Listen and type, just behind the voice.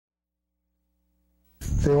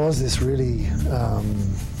There was this really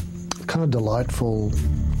kind of delightful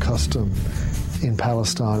custom in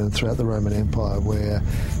Palestine and throughout the Roman Empire where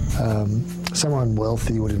someone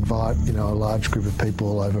wealthy would invite, a large group of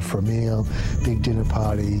people over for a meal, big dinner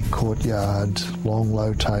party, courtyard, long,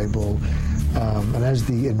 low table. And as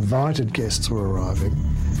the invited guests were arriving,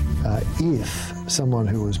 if someone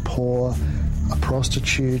who was poor, a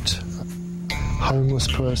prostitute, a homeless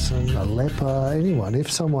person, a leper, anyone,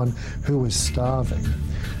 if someone who was starving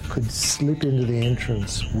could slip into the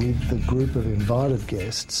entrance with the group of invited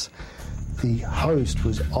guests, the host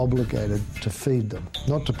was obligated to feed them,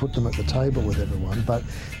 not to put them at the table with everyone, but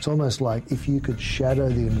it's almost like if you could shadow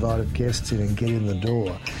the invited guests in and get in the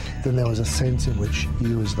door, then there was a sense in which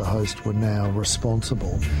you as the host were now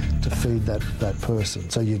responsible to feed that person.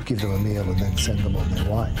 So you'd give them a meal and then send them on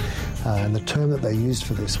their way. And the term that they used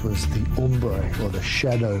for this was the umbre, or the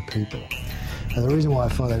shadow people. And the reason why I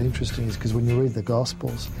find that interesting is because when you read the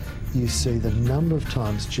Gospels, you see the number of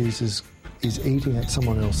times Jesus is eating at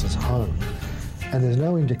someone else's home, and there's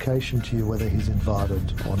no indication to you whether he's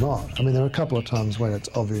invited or not. I mean, there are a couple of times when it's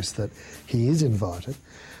obvious that he is invited,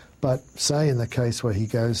 but say in the case where he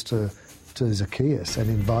goes to Zacchaeus and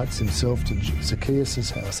invites himself to Zacchaeus'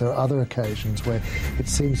 house, there are other occasions where it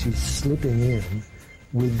seems he's slipping in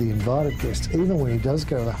with the invited guests. Even when he does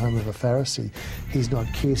go to the home of a Pharisee, he's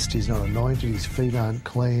not kissed, he's not anointed, his feet aren't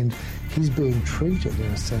cleaned. He's being treated, in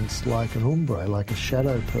a sense, like an umbre, like a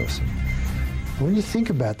shadow person. When you think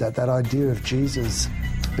about that idea of Jesus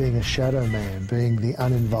being a shadow man, being the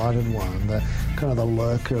uninvited one, the kind of the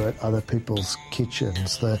lurker at other people's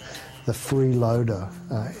kitchens, the freeloader,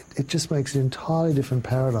 it just makes an entirely different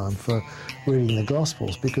paradigm for reading the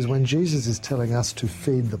Gospels, because when Jesus is telling us to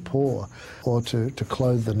feed the poor or to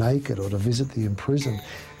clothe the naked or to visit the imprisoned,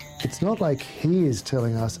 it's not like he is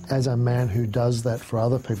telling us as a man who does that for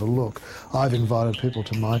other people, look, I've invited people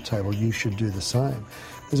to my table, you should do the same.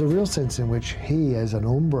 There's a real sense in which he, as an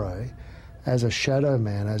umbre, as a shadow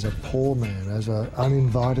man, as a poor man, as an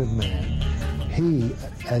uninvited man, he,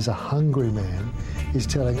 as a hungry man, is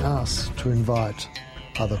telling us to invite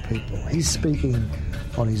other people. He's speaking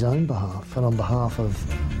on his own behalf and on behalf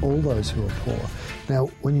of all those who are poor. Now,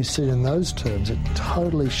 when you see it in those terms, it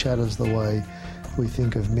totally shatters the way we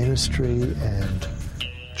think of ministry and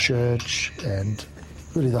church and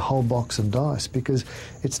really the whole box and dice, because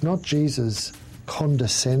it's not Jesus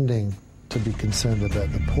condescending to be concerned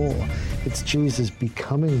about the poor. It's Jesus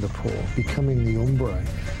becoming the poor, becoming the umbre,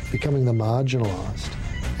 becoming the marginalised,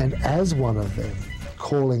 and as one of them,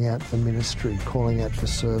 calling out for ministry, calling out for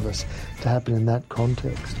service to happen in that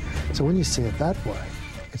context. So when you see it that way,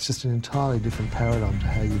 it's just an entirely different paradigm to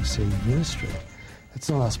how you see ministry. It's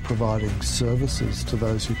not us providing services to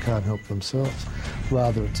those who can't help themselves.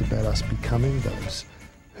 Rather, it's about us becoming those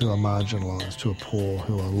who are marginalised, who are poor,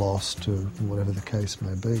 who are lost, to whatever the case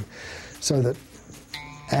may be. So that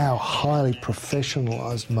our highly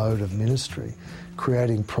professionalised mode of ministry,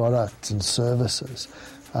 creating products and services,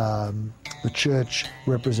 the church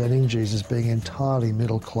representing Jesus being entirely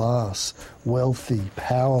middle class, wealthy,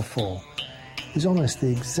 powerful, is almost the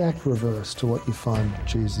exact reverse to what you find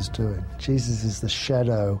Jesus doing. Jesus is the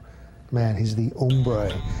shadow man, he's the umbre,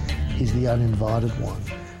 he's the uninvited one.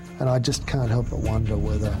 And I just can't help but wonder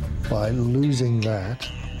whether by losing that,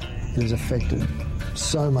 it has affected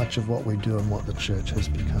so much of what we do and what the church has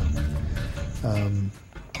become.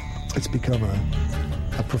 It's become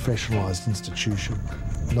a professionalised institution,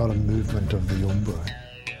 not a movement of the umbre.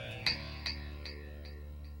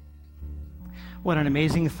 What an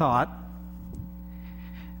amazing thought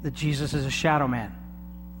that Jesus is a shadow man.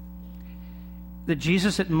 That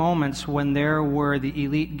Jesus, at moments when there were the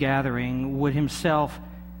elite gathering, would himself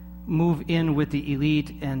move in with the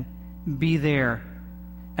elite and be there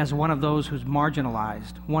as one of those who's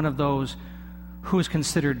marginalized, one of those who is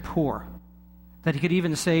considered poor. That he could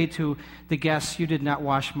even say to the guests, "You did not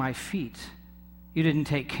wash my feet. You didn't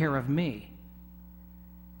take care of me."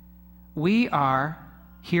 We are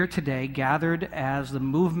here today gathered as the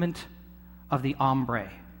movement of the ombre.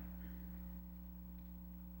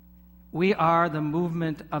 We are the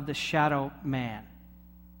movement of the shadow man.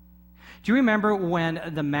 Do you remember when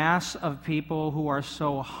the mass of people who are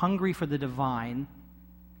so hungry for the divine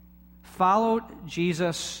followed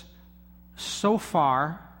Jesus so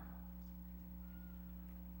far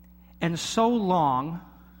and so long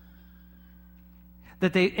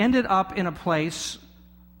that they ended up in a place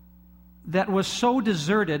that was so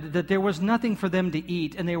deserted that there was nothing for them to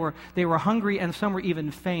eat, and they were hungry, and some were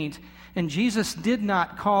even faint. And Jesus did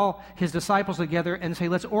not call his disciples together and say,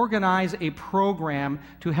 let's organize a program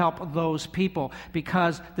to help those people,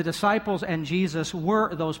 because the disciples and Jesus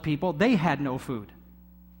were those people. They had no food.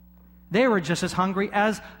 They were just as hungry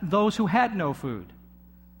as those who had no food.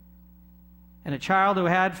 And a child who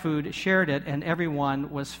had food shared it, and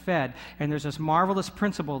everyone was fed. And there's this marvelous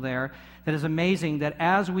principle there that is amazing, that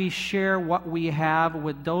as we share what we have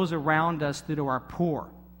with those around us that are poor,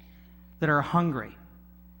 that are hungry,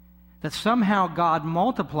 that somehow God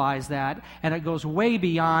multiplies that, and it goes way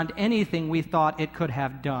beyond anything we thought it could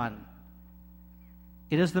have done.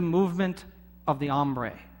 It is the movement of the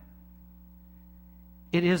hombre.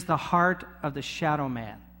 It is the heart of the shadow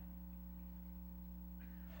man.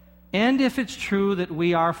 And if it's true that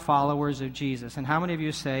we are followers of Jesus, and how many of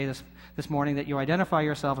you say this morning that you identify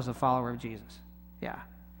yourself as a follower of Jesus? Yeah.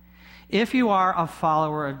 If you are a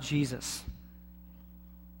follower of Jesus,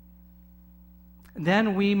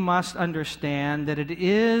 then we must understand that it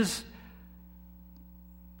is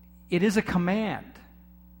a command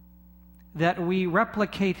that we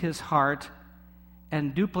replicate his heart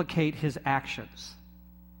and duplicate his actions.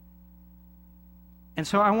 And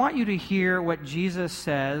so I want you to hear what Jesus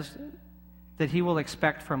says that he will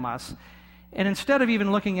expect from us. And instead of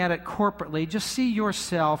even looking at it corporately, just see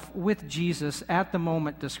yourself with Jesus at the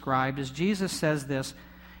moment described, as Jesus says this,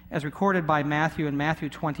 as recorded by Matthew in Matthew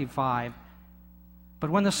 25. But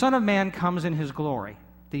when the Son of Man comes in his glory,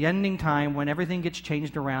 the ending time when everything gets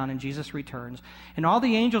changed around and Jesus returns, and all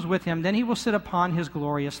the angels with him, then he will sit upon his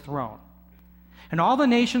glorious throne. And all the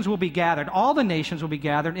nations will be gathered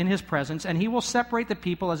in his presence, and he will separate the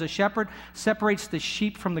people as a shepherd separates the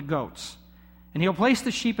sheep from the goats. And he'll place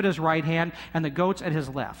the sheep at his right hand and the goats at his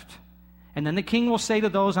left. And then the king will say to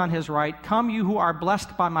those on his right, "Come, you who are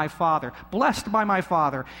blessed by my Father,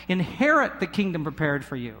 inherit the kingdom prepared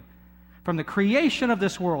for you. From the creation of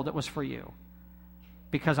this world it was for you.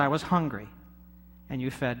 Because I was hungry, and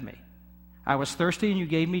you fed me. I was thirsty, and you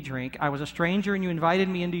gave me drink. I was a stranger, and you invited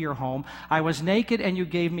me into your home. I was naked, and you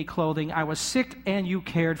gave me clothing. I was sick, and you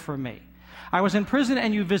cared for me. I was in prison,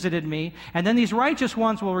 and you visited me." And then these righteous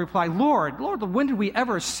ones will reply, Lord, when did we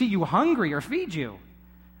ever see you hungry or feed you?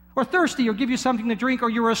 Or thirsty or give you something to drink? Or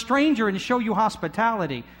you were a stranger and show you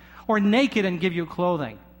hospitality? Or naked and give you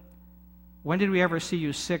clothing? When did we ever see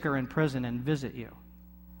you sick or in prison and visit you?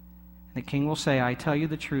 And the king will say, "I tell you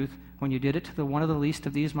the truth, when you did it to one of the least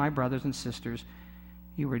of these my brothers and sisters,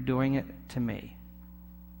 you were doing it to me."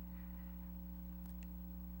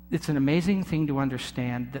 It's an amazing thing to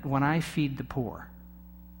understand that when I feed the poor,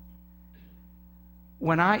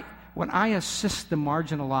 when I assist the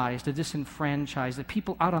marginalized, the disenfranchised, the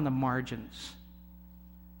people out on the margins,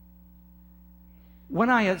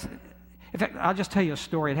 in fact, I'll just tell you a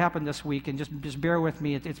story. It happened this week, and just bear with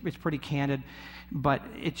me. It's pretty candid, but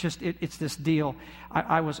it's this deal.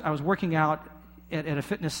 I was working out at a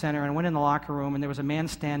fitness center, and I went in the locker room, and there was a man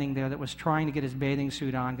standing there that was trying to get his bathing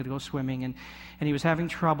suit on to go swimming, and he was having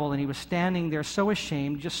trouble, and he was standing there so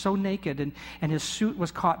ashamed, just so naked, and his suit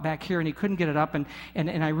was caught back here, and he couldn't get it up, and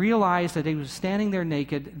I realized that he was standing there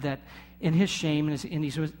naked, that in his shame, and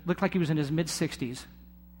he looked like he was in his mid-60s,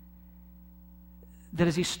 that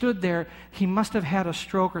as he stood there, he must have had a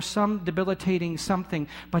stroke or some debilitating something,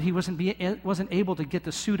 but he wasn't able to get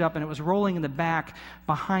the suit up, and it was rolling in the back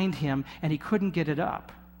behind him, and he couldn't get it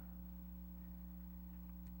up.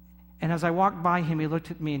 And as I walked by him, he looked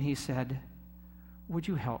at me and he said, "Would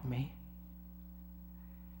you help me?"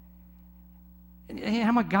 And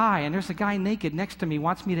I'm a guy, and there's a guy naked next to me who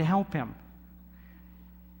wants me to help him.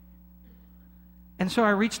 And so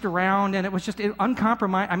I reached around, and it was just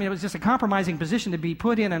uncompromised. I mean, it was just a compromising position to be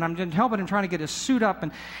put in, and I'm just helping him trying to get his suit up,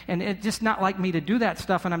 and it's just not like me to do that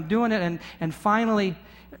stuff, and I'm doing it, and finally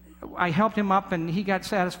I helped him up, and he got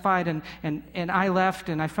satisfied, and I left,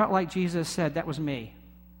 and I felt like Jesus said, "That was me."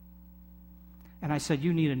 And I said,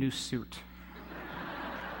 "You need a new suit."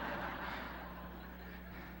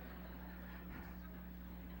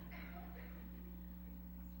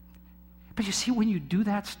 But you see, when you do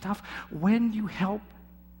that stuff, when you help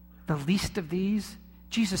the least of these,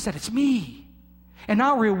 Jesus said, "It's me, and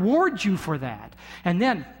I'll reward you for that." And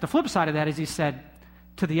then the flip side of that is he said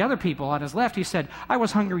to the other people on his left, he said, "I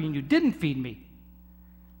was hungry and you didn't feed me.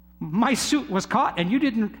 My suit was caught and you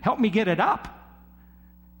didn't help me get it up.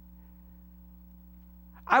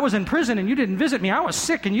 I was in prison and you didn't visit me. I was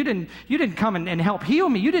sick and you didn't come and help heal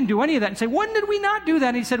me. You didn't do any of that." And say, "When did we not do that?"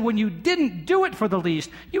 And he said, "When you didn't do it for the least,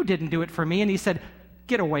 you didn't do it for me." And he said,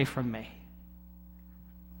 "Get away from me,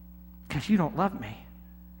 because you don't love me."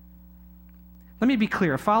 Let me be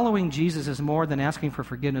clear. Following Jesus is more than asking for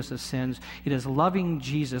forgiveness of sins. It is loving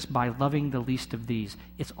Jesus by loving the least of these.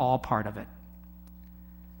 It's all part of it.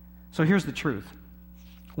 So here's the truth.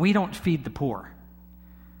 We don't feed the poor,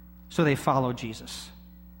 so they follow Jesus.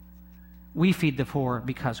 We feed the poor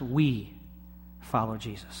because we follow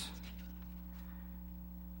Jesus.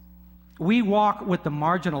 We walk with the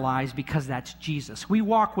marginalized because that's Jesus. We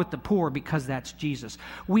walk with the poor because that's Jesus.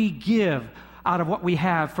 We give out of what we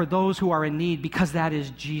have for those who are in need because that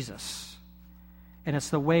is Jesus. And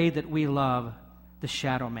it's the way that we love the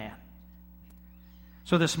shadow man.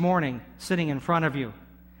 So this morning, sitting in front of you,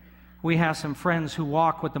 we have some friends who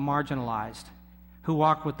walk with the marginalized, who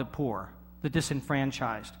walk with the poor, the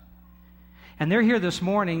disenfranchised. And they're here this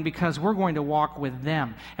morning because we're going to walk with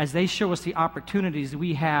them as they show us the opportunities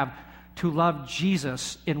we have to love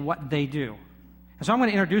Jesus in what they do. And so I'm going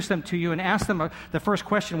to introduce them to you and ask them the first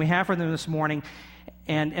question we have for them this morning.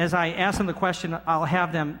 And as I ask them the question, I'll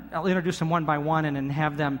introduce them one by one and then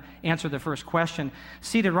have them answer the first question.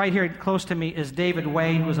 Seated right here close to me is David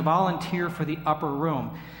Way, who is a volunteer for the Upper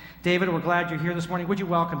Room. David, we're glad you're here this morning. Would you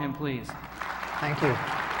welcome him, please? Thank you.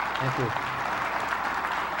 Thank you.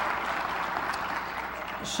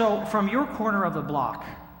 So, from your corner of the block,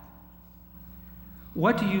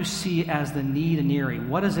 what do you see as the need in Erie?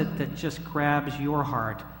 What is it that just grabs your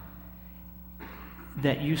heart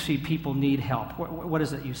that you see people need help? What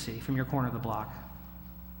is it you see from your corner of the block?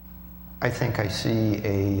 I think I see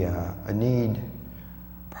a need,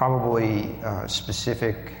 probably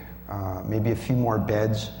specific, maybe a few more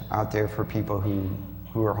beds out there for people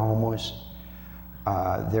who are homeless.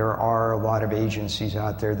 There are a lot of agencies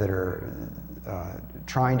out there that are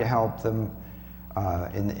trying to help them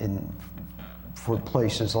for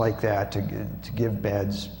places like that to give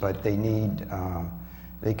beds, but they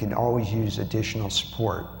can always use additional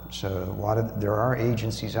support. So there are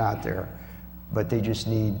agencies out there, but they just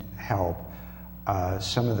need help.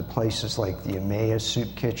 Some of the places like the Emmaus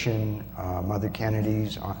Soup Kitchen, Mother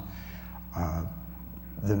Kennedy's,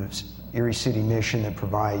 the Erie City Mission that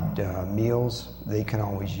provide meals, they can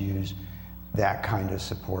always use that kind of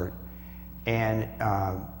support. And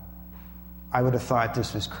I would have thought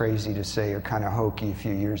this was crazy to say or kind of hokey a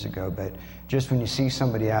few years ago, but just when you see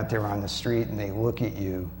somebody out there on the street and they look at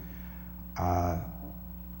you,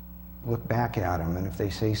 look back at them, and if they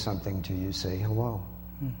say something to you, say hello.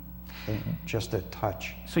 And just a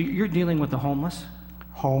touch. So you're dealing with the homeless?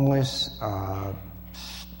 Homeless,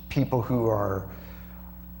 people who are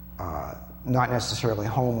not necessarily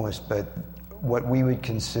homeless, but what we would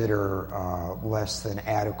consider less than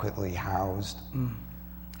adequately housed.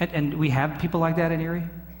 And we have people like that in Erie?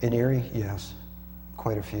 In Erie, yes.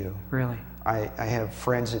 Quite a few. Really? I have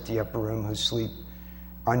friends at the Upper Room who sleep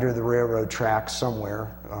under the railroad tracks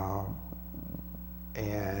somewhere.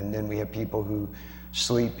 And then we have people who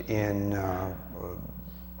sleep in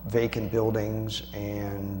vacant buildings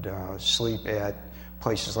and sleep at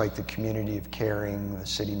places like the Community of Caring, the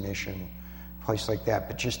City Mission, places like that,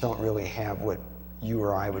 but just don't really have what you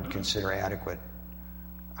or I would consider adequate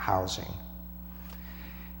housing.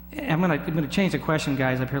 I'm going to change the question,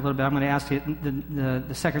 guys, up here a little bit. I'm going to ask you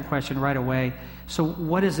the second question right away. So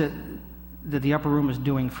what is it that the Upper Room is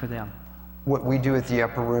doing for them? What we do at the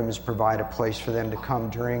Upper Room is provide a place for them to come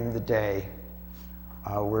during the day.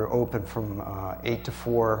 We're open from 8 to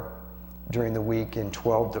 4 during the week and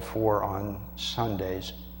 12 to 4 on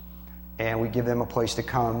Sundays. And we give them a place to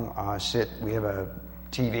come, sit. We have a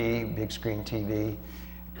TV, big screen TV,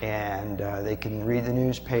 and they can read the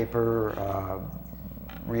newspaper,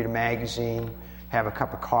 read a magazine, have a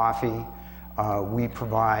cup of coffee. We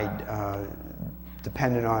provide,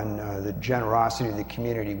 depending on the generosity of the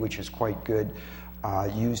community, which is quite good,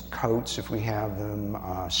 used coats if we have them,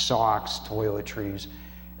 socks, toiletries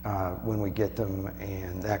when we get them,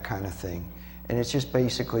 and that kind of thing. And it's just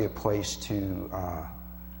basically a place to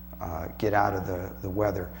get out of the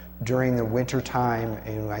weather. During the winter time,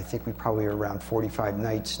 and I think we probably are around 45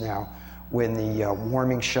 nights now, when the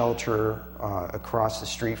warming shelter across the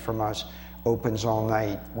street from us opens all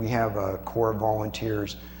night, we have a corps of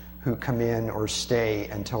volunteers who come in or stay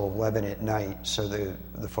until 11 at night so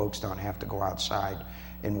the folks don't have to go outside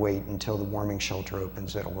and wait until the warming shelter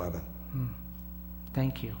opens at 11.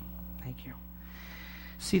 Thank you. Thank you.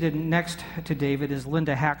 Seated next to David is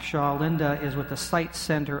Linda Hackshaw. Linda is with the Sight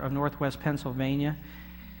Center of Northwest Pennsylvania.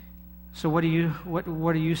 So what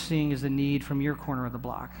are you seeing as the need from your corner of the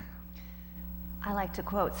block? I like to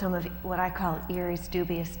quote some of what I call Erie's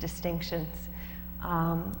dubious distinctions.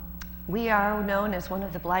 We are known as one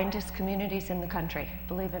of the blindest communities in the country.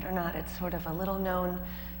 Believe it or not, it's sort of a little known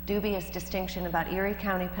dubious distinction about Erie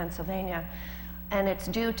County, Pennsylvania, and it's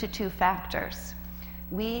due to two factors.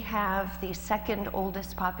 We have the second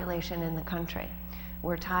oldest population in the country.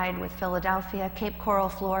 We're tied with Philadelphia. Cape Coral,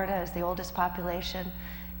 Florida is the oldest population.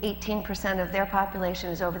 18% of their population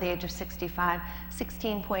is over the age of 65.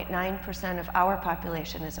 16.9% of our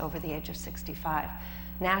population is over the age of 65.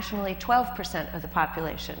 Nationally, 12% of the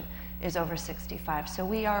population is over 65. So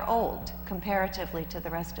we are old comparatively to the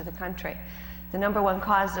rest of the country. The number one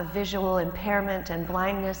cause of visual impairment and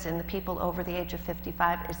blindness in the people over the age of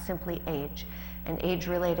 55 is simply age and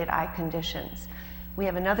age-related eye conditions. We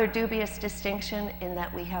have another dubious distinction in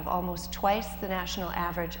that we have almost twice the national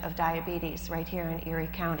average of diabetes right here in Erie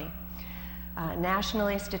County.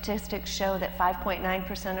 Nationally, statistics show that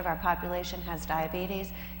 5.9% of our population has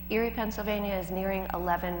diabetes. Erie, Pennsylvania is nearing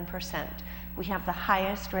 11%. We have the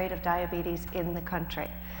highest rate of diabetes in the country.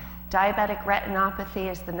 Diabetic retinopathy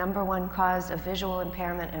is the number one cause of visual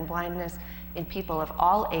impairment and blindness in people of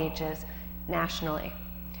all ages nationally.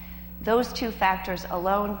 Those two factors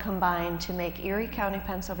alone combine to make Erie County,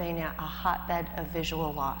 Pennsylvania, a hotbed of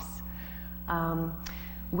visual loss.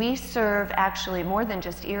 We serve actually more than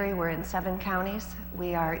just Erie. We're in 7 counties.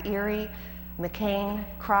 We are Erie, McCain,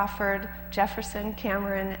 Crawford, Jefferson,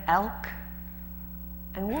 Cameron, Elk,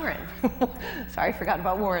 and Warren. Sorry, I forgot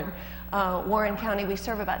about Warren. Warren County, we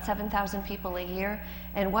serve about 7,000 people a year.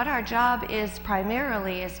 And what our job is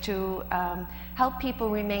primarily is to help people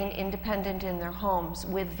remain independent in their homes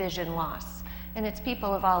with vision loss. And it's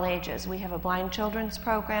people of all ages. We have a blind children's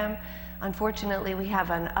program. Unfortunately, we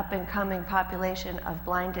have an up-and-coming population of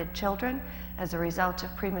blinded children as a result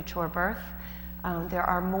of premature birth. There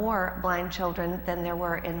are more blind children than there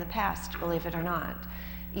were in the past, believe it or not.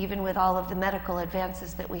 Even with all of the medical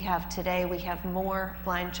advances that we have today, we have more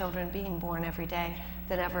blind children being born every day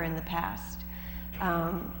than ever in the past.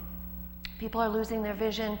 People are losing their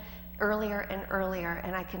vision earlier and earlier,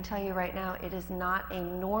 and I can tell you right now, it is not a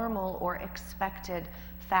normal or expected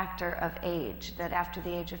factor of age that after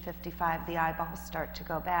the age of 55, the eyeballs start to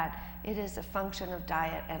go bad. It is a function of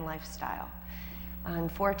diet and lifestyle.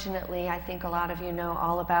 Unfortunately, I think a lot of you know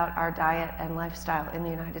all about our diet and lifestyle in the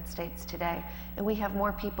United States today, and we have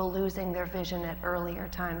more people losing their vision at earlier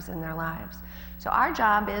times in their lives. So our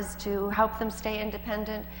job is to help them stay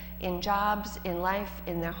independent in jobs, in life,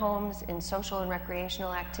 in their homes, in social and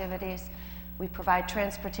recreational activities. We provide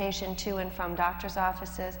transportation to and from doctor's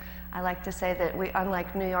offices. I like to say that we,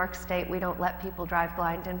 unlike New York State, we don't let people drive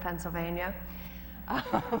blind in Pennsylvania.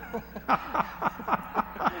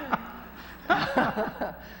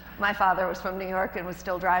 My father was from New York and was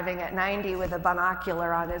still driving at 90 with a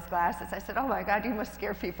binocular on his glasses. I said, "Oh my God, you must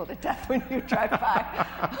scare people to death when you drive by."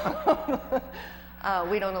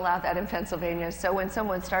 We don't allow that in Pennsylvania. So when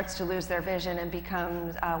someone starts to lose their vision and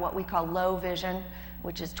becomes what we call low vision,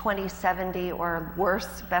 which is 20/70 or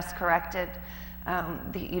worse, best corrected,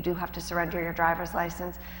 you do have to surrender your driver's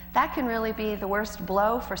license. That can really be the worst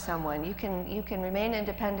blow for someone. You can remain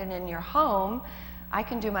independent in your home. I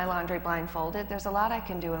can do my laundry blindfolded. There's a lot I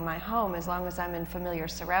can do in my home as long as I'm in familiar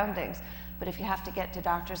surroundings. But if you have to get to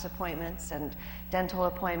doctor's appointments and dental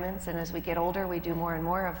appointments, and as we get older, we do more and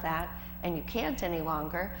more of that, and you can't any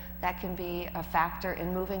longer, that can be a factor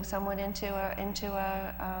in moving someone into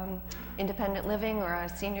a independent living or a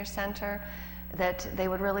senior center that they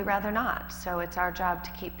would really rather not. So it's our job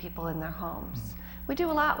to keep people in their homes. We do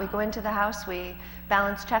a lot. We go into the house, we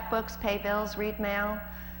balance checkbooks, pay bills, read mail.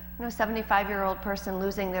 You know, a 75-year-old person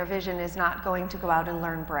losing their vision is not going to go out and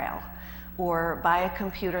learn Braille or buy a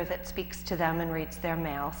computer that speaks to them and reads their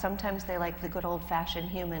mail. Sometimes they like the good old-fashioned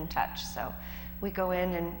human touch. So we go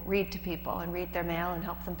in and read to people and read their mail and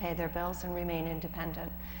help them pay their bills and remain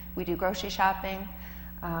independent. We do grocery shopping,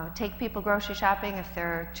 take people grocery shopping. If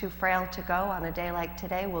they're too frail to go on a day like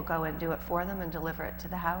today, we'll go and do it for them and deliver it to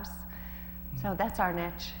the house. So that's our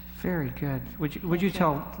niche. Very good. Would you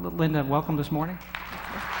tell Linda welcome this morning?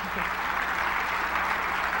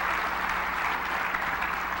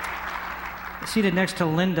 Seated next to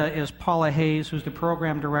Linda is Paula Hayes, who's the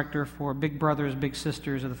program director for Big Brothers Big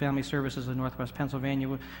Sisters of the Family Services of Northwest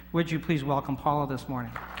Pennsylvania. Would you please welcome Paula this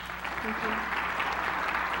morning? Thank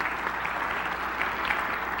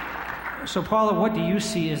you. So Paula, what do you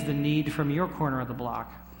see as the need from your corner of the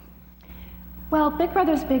block? Well, Big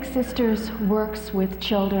Brothers Big Sisters works with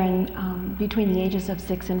children between the ages of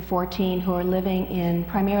 6 and 14 who are living in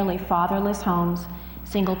primarily fatherless homes,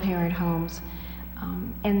 single-parent homes.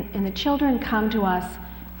 And the children come to us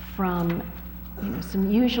from some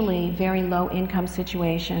usually very low-income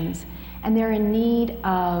situations, and they're in need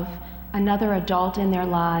of another adult in their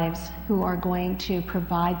lives who are going to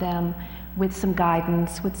provide them with some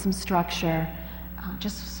guidance, with some structure,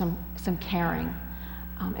 just some caring.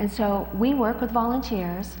 And so we work with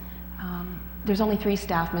volunteers. There's only 3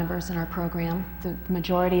 staff members in our program. The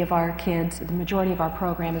majority of our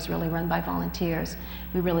program is really run by volunteers.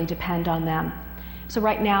 We really depend on them. So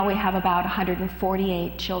right now we have about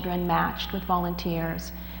 148 children matched with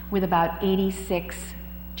volunteers, with about 86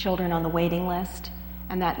 children on the waiting list,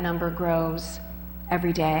 and that number grows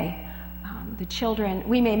every day. the children,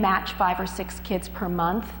 we may match 5 or 6 kids per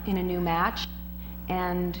month in a new match,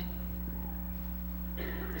 and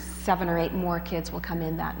 7 or 8 more kids will come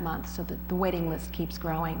in that month, so that the waiting list keeps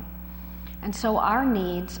growing. And so our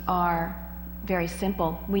needs are very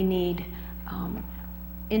simple. We need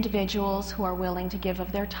individuals who are willing to give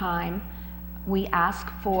of their time. We ask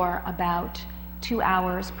for about 2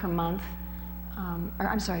 hours per month,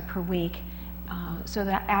 per week. So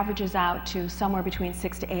that averages out to somewhere between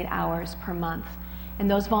 6 to 8 hours per month. And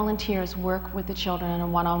those volunteers work with the children in a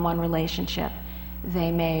one-on-one relationship.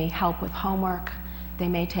 They may help with homework. They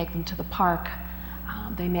may take them to the park.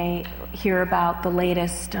 They may hear about the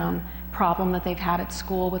latest problem that they've had at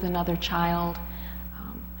school with another child.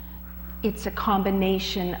 It's a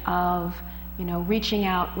combination of, reaching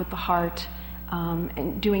out with the heart,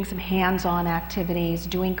 and doing some hands-on activities,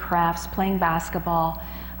 doing crafts, playing basketball,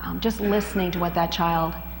 just listening to what that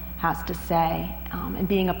child has to say, and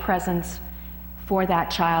being a presence for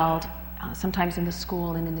that child, sometimes in the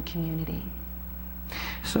school and in the community.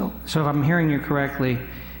 So if I'm hearing you correctly,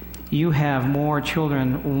 you have more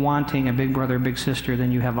children wanting a big brother, big sister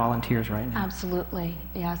than you have volunteers right now. Absolutely,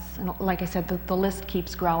 yes. And like I said, the list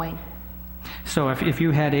keeps growing. So if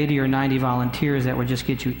you had 80 or 90 volunteers, that would just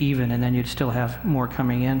get you even, and then you'd still have more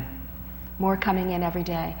coming in? More coming in every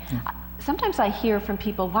day. Sometimes I hear from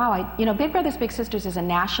people, wow, Big Brothers Big Sisters is a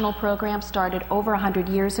national program, started over 100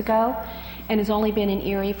 years ago, and has only been in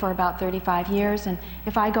Erie for about 35 years. And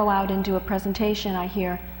if I go out and do a presentation, I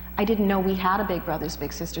hear, I didn't know we had a Big Brothers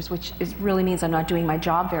Big Sisters, which really means I'm not doing my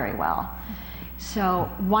job very well. So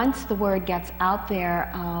once the word gets out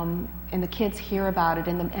there, and the kids hear about it,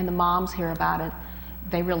 and the moms hear about it,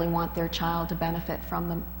 they really want their child to benefit from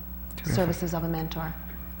the services of a mentor.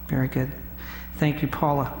 Very good. Thank you,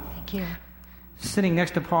 Paula. Thank you. Sitting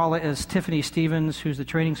next to Paula is Tiffany Stevens, who's the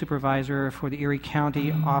training supervisor for the Erie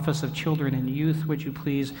County Office of Children and Youth. Would you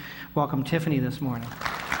please welcome Tiffany this morning?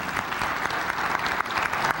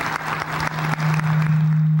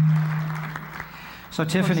 So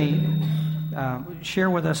Tiffany, share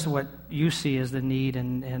with us what you see as the need,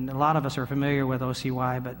 and a lot of us are familiar with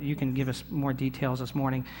OCY, but you can give us more details this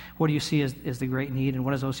morning. What do you see as the great need, and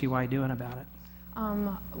what is OCY doing about it?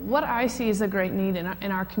 What I see as a great need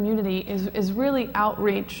in our community is really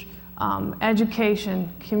outreach,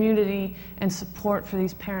 education, community, and support for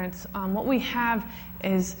these parents. What we have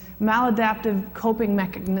is maladaptive coping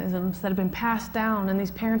mechanisms that have been passed down, and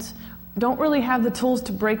these parents don't really have the tools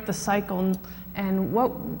to break the cycle. And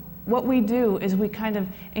what we do is we kind of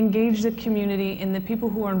engage the community and the people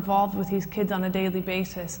who are involved with these kids on a daily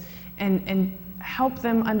basis, and help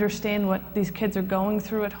them understand what these kids are going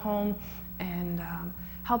through at home, and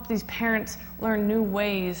help these parents learn new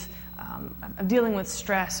ways of dealing with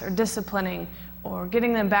stress or disciplining or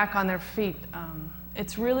getting them back on their feet.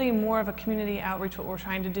 It's really more of a community outreach. What we're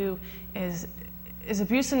trying to do is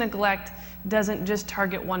abuse and neglect doesn't just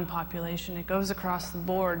target one population. It goes across the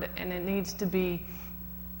board, and there needs to be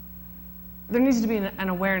an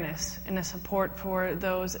awareness and a support for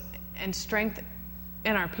those, and strength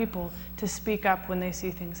in our people to speak up when they see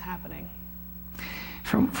things happening.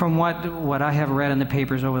 From what I have read in the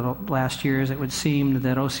papers over the last years, it would seem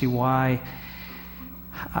that OCY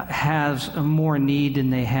has more need than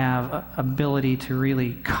they have ability to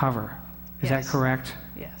really cover. Is that correct?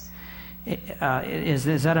 Yes.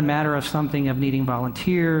 Is that a matter of something of needing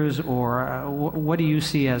volunteers, or what do you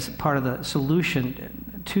see as part of the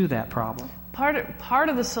solution to that problem? Part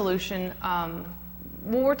of the solution, an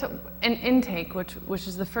intake, which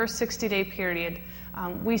is the first 60-day period.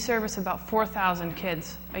 We service about 4,000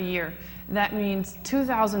 kids a year. That means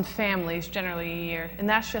 2,000 families generally a year, and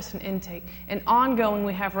that's just an intake. And ongoing,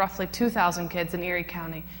 we have roughly 2,000 kids in Erie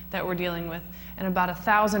County that we're dealing with, and about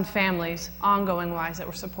 1,000 families ongoing-wise that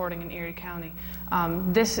we're supporting in Erie County.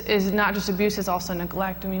 This is not just abuse, it's also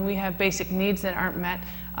neglect. I mean, we have basic needs that aren't met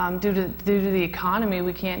due to the economy.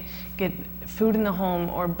 We can't get food in the home,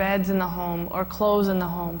 or beds in the home, or clothes in the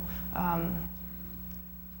home. I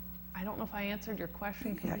don't know if I answered your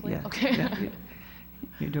question completely. Yeah. Okay. Yeah,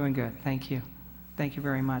 you're doing good. Thank you. Thank you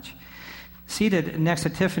very much. Seated next to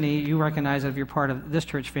Tiffany, you recognize if you're part of this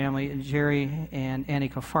church family, Jerry and Annie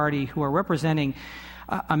Caffardi, who are representing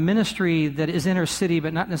a ministry that is inner city,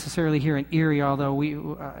 but not necessarily here in Erie, although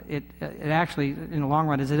it actually, in the long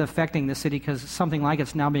run, is affecting the city because something like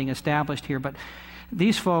it's now being established here. But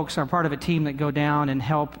these folks are part of a team that go down and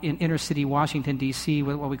help in inner city Washington, D.C.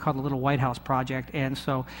 with what we call the Little White House Project. And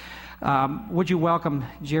so would you welcome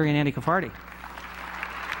Jerry and Annie Caffardi?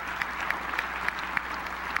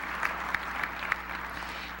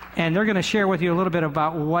 And they're going to share with you a little bit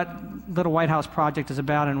about what Little White House Project is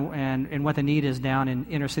about and what the need is down in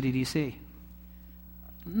inner city D.C.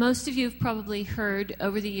 Most of you have probably heard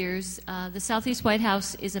over the years, the Southeast White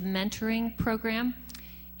House is a mentoring program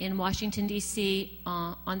in Washington, D.C.,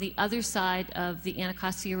 on the other side of the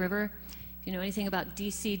Anacostia River. If you know anything about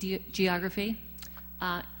D.C. geography,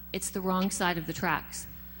 it's the wrong side of the tracks.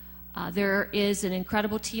 There is an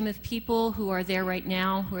incredible team of people who are there right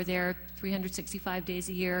now, who are there 365 days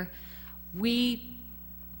a year. We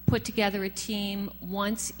put together a team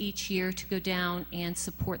once each year to go down and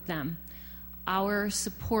support them. Our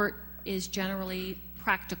support is generally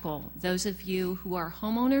practical. Those of you who are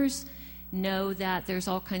homeowners know that there's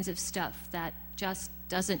all kinds of stuff that just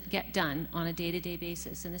doesn't get done on a day-to-day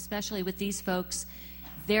basis, and especially with these folks,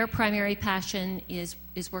 their primary passion is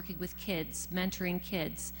working with kids, mentoring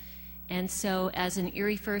kids. And so as an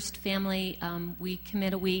Erie First family, we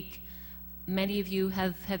commit a week. Many of you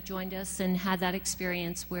have joined us and had that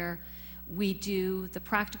experience where we do the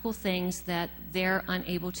practical things that they're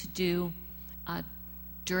unable to do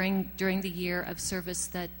during the year of service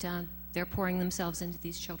that they're pouring themselves into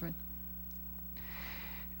these children.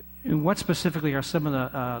 And what specifically are some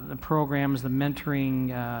of the programs, the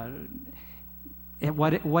mentoring? At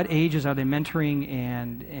what ages are they mentoring,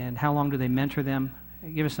 and how long do they mentor them?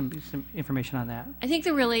 Give us some information on that. I think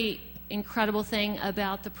the really incredible thing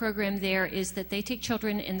about the program there is that they take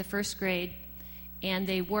children in the first grade and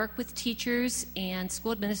they work with teachers and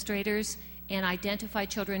school administrators and identify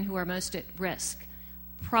children who are most at risk.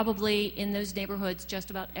 Probably in those neighborhoods, just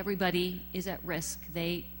about everybody is at risk.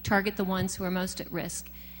 They target the ones who are most at risk.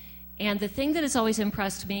 And the thing that has always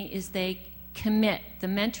impressed me is the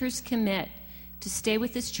mentors commit to stay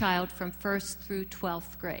with this child from 1st through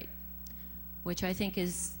 12th grade, which I think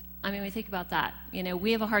is, we think about that.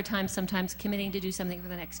 We have a hard time sometimes committing to do something for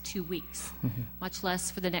the next 2 weeks, much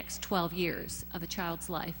less for the next 12 years of a child's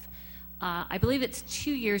life. I believe it's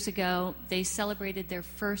 2 years ago, they celebrated their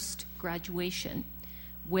first graduation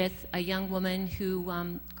with a young woman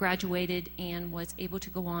who graduated and was able to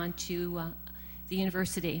go on to the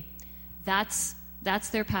university. That's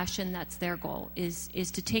their passion, that's their goal, is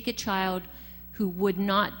to take a child who would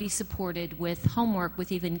not be supported with homework,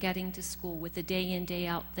 with even getting to school, with the day in, day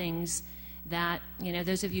out things that,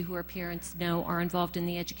 those of you who are parents know are involved in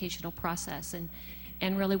the educational process,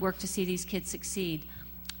 and really work to see these kids succeed.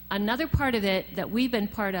 Another part of it that we've been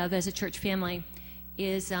part of as a church family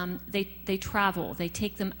is they travel. They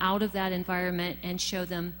take them out of that environment and show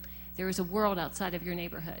them there is a world outside of your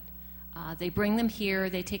neighborhood. They bring them here.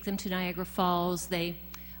 They take them to Niagara Falls. They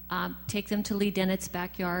take them to Lee Dennett's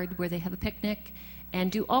backyard where they have a picnic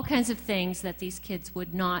and do all kinds of things that these kids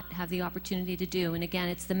would not have the opportunity to do. And again,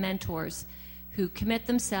 it's the mentors who commit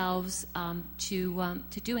themselves to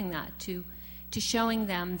doing that, to showing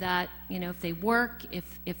them that, if they work,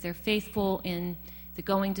 if they're faithful in the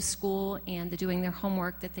going to school and the doing their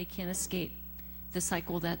homework, that they can't escape the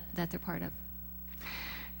cycle that they're part of.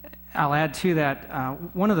 I'll add to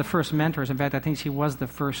that, one of the first mentors, in fact, I think she was the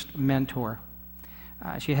first mentor.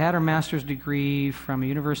 She had her master's degree from a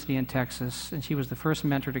university in Texas, and she was the first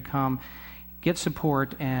mentor to come get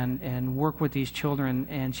support and work with these children,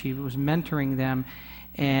 and she was mentoring them.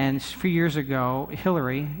 And a few years ago,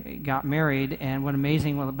 Hillary got married, and what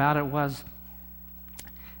amazing about it was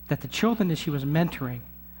that the children that she was mentoring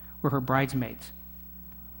were her bridesmaids.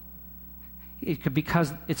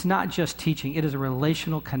 Because it's not just teaching, it is a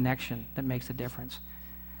relational connection that makes a difference.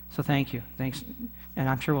 So thank you. Thanks. And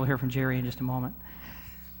I'm sure we'll hear from Jerry in just a moment.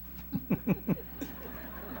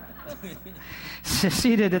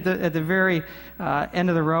 Seated at the very end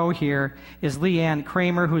of the row here is Leanne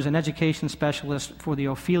Kramer, who's an education specialist for the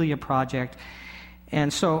Ophelia Project.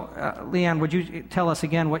 And so, Leanne, would you tell us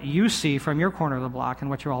again what you see from your corner of the block and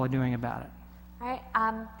what you're all doing about it? All right.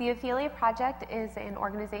 The Ophelia Project is an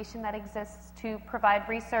organization that exists to provide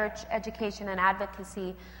research, education, and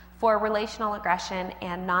advocacy for relational aggression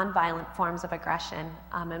and nonviolent forms of aggression,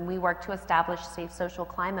 and we work to establish safe social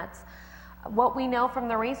climates. What we know from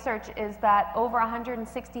the research is that over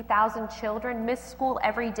 160,000 children miss school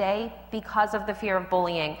every day because of the fear of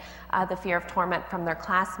bullying, the fear of torment from their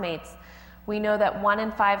classmates. We know that 1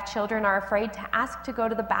 in 5 children are afraid to ask to go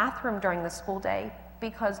to the bathroom during the school day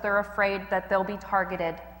because they're afraid that they'll be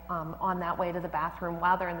targeted on that way to the bathroom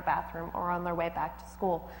while they're in the bathroom or on their way back to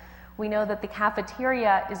school. We know that the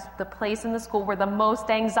cafeteria is the place in the school where the most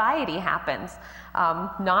anxiety happens,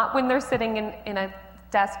 not when they're sitting in a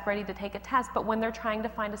desk ready to take a test, but when they're trying to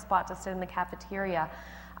find a spot to sit in the cafeteria.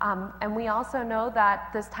 And we also know that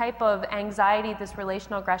this type of anxiety, this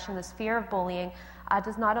relational aggression, this fear of bullying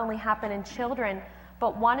does not only happen in children,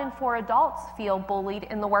 but 1 in 4 adults feel bullied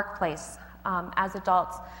in the workplace as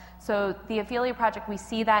adults. So the Ophelia Project, we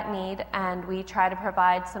see that need, and we try to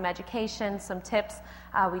provide some education, some tips.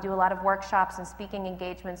 We do a lot of workshops and speaking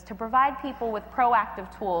engagements to provide people with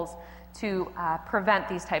proactive tools to prevent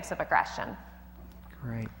these types of aggression.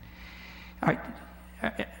 Great.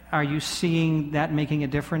 Are you seeing that making a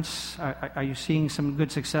difference? Are you seeing some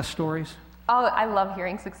good success stories? Oh, I love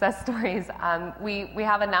hearing success stories. We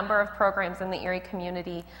have a number of programs in the Erie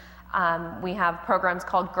community. We have programs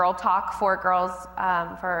called Girl Talk for girls,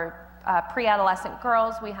 for pre-adolescent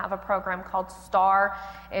girls. We have a program called STAR.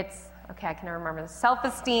 It's, okay, I can remember,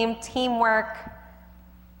 self-esteem, teamwork,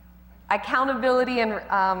 accountability, and,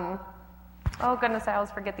 oh goodness, I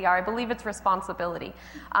always forget the R. I believe it's responsibility.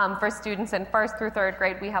 For students in 1st through 3rd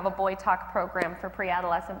grade, we have a Boy Talk program for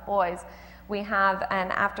pre-adolescent boys. We have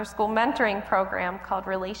an after-school mentoring program called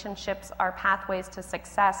Relationships Are Pathways to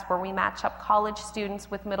Success, where we match up college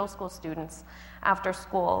students with middle school students after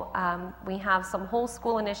school. We have some whole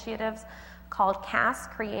school initiatives called CAS,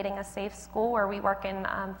 Creating a Safe School, where we work in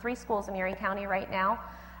 3 schools in Erie County right now,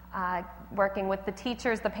 working with the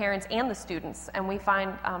teachers, the parents, and the students. And we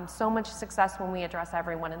find so much success when we address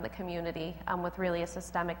everyone in the community with really a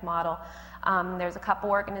systemic model. There's a couple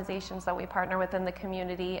organizations that we partner with in the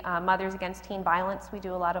community. Mothers Against Teen Violence, we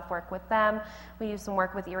do a lot of work with them. We do some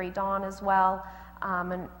work with Erie Dawn as well.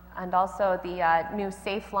 And also the new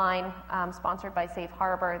Safe Line, sponsored by Safe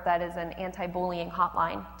Harbor, that is an anti-bullying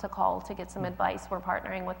hotline to call to get some advice. We're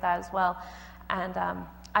partnering with that as well. And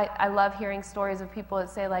I love hearing stories of people that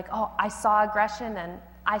say, like, oh, I saw aggression and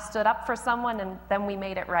I stood up for someone and then we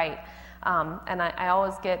made it right. And I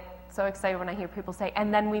always get so excited when I hear people say,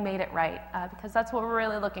 and then we made it right, because that's what we're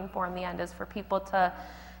really looking for in the end, is for people to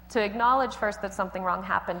acknowledge first that something wrong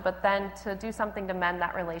happened, but then to do something to mend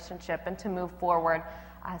that relationship and to move forward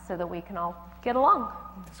so that we can all get along.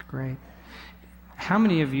 That's great. How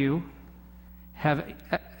many of you have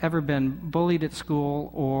ever been bullied at school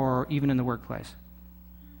or even in the workplace?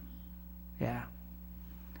 Yeah.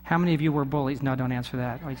 How many of you were bullies? No, don't answer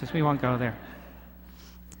that. We won't go there.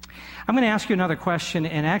 I'm going to ask you another question,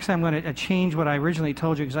 and actually I'm going to change what I originally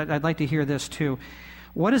told you, because I'd like to hear this too.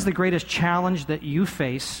 What is the greatest challenge that you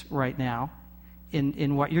face right now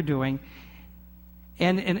in what you're doing?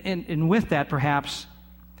 And with that, perhaps,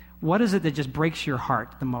 what is it that just breaks your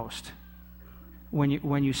heart the most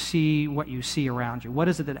when you see what you see around you? What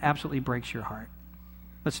is it that absolutely breaks your heart?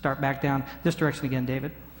 Let's start back down this direction again,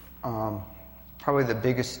 David. Probably the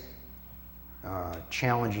biggest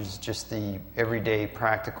challenge is just the everyday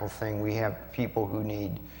practical thing. We have people who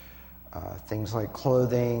need things like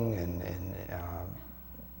clothing and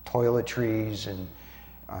toiletries and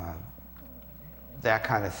that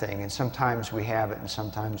kind of thing. And sometimes we have it and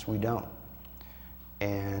sometimes we don't.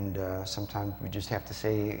 And sometimes we just have to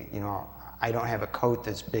say, I don't have a coat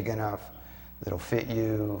that's big enough that'll fit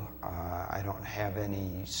you. I don't have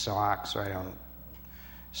any socks.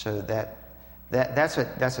 So that's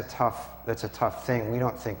a tough thing. We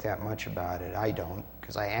don't think that much about it. I don't,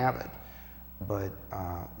 because I have it. But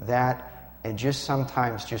that, and just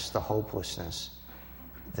sometimes just the hopelessness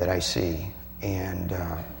that I see, and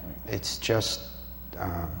it's just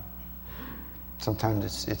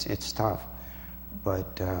sometimes it's tough.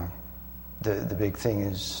 But the big thing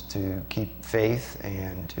is to keep faith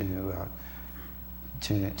and to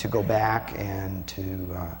go back and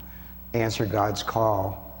to answer God's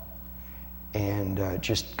call. And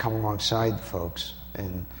just come alongside the folks,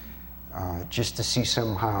 and just to see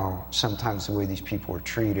sometimes the way these people are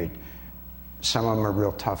treated. Some of them are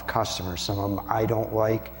real tough customers. Some of them I don't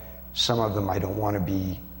like. Some of them I don't want to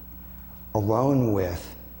be alone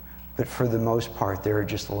with. But for the most part, there are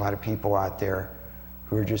just a lot of people out there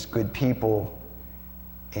who are just good people,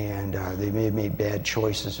 and they may have made bad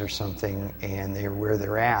choices or something, and they're where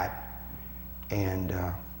they're at. And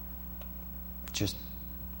just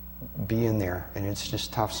being there, and it's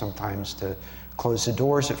just tough sometimes to close the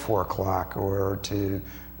doors at 4 o'clock or to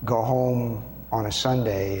go home on a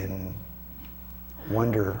Sunday and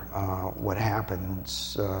wonder what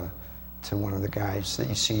happens to one of the guys that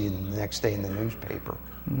you see the next day in the newspaper.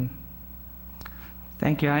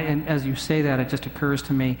 Thank you. And as you say that, it just occurs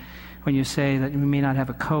to me when you say that you may not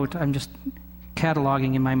have a coat, I'm just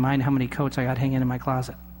cataloging in my mind how many coats I got hanging in my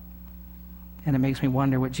closet. And it makes me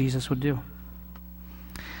wonder what Jesus would do.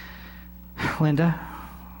 Linda,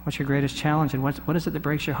 what's your greatest challenge, and what is it that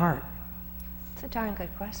breaks your heart? It's a darn good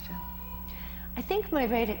question. I think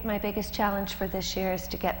my biggest challenge for this year is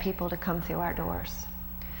to get people to come through our doors.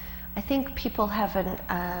 I think people have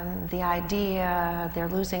the idea they're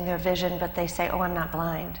losing their vision, but they say, "Oh, I'm not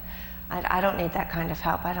blind. I don't need that kind of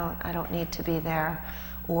help. I don't need to be there,"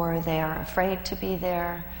 or they're afraid to be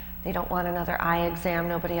there. They don't want another eye exam,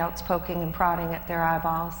 nobody else poking and prodding at their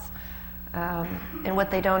eyeballs. And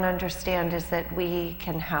what they don't understand is that we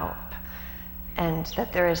can help, and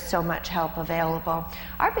that there is so much help available.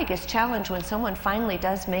 Our biggest challenge when someone finally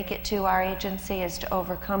does make it to our agency is to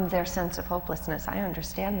overcome their sense of hopelessness. I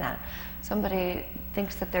understand that. Somebody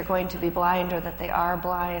thinks that they're going to be blind or that they are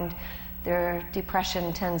blind. Their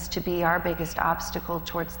depression tends to be our biggest obstacle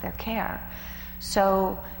towards their care.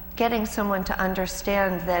 So getting someone to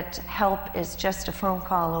understand that help is just a phone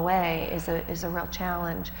call away is a real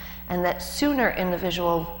challenge, and that sooner in the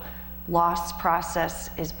visual loss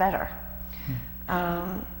process is better.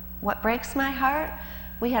 What breaks my heart?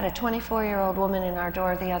 We had a 24-year-old woman in our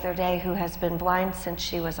door the other day who has been blind since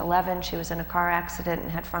she was 11. She was in a car accident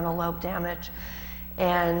and had frontal lobe damage.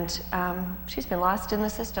 And she's been lost in the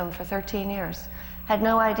system for 13 years. Had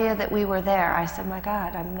no idea that we were there. I said, my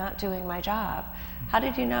God, I'm not doing my job. How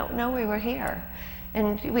did you not know we were here?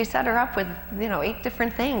 And we set her up with, 8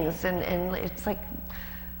 different things. And it's like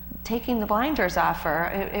taking the blinders off her.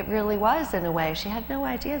 It really was, in a way. She had no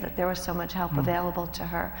idea that there was so much help available to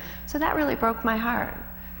her. So that really broke my heart.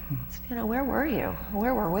 Where were you?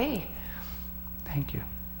 Where were we? Thank you.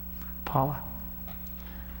 Paula?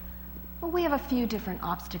 Well, we have a few different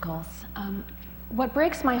obstacles. What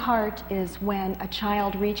breaks my heart is when a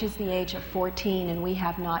child reaches the age of 14 and we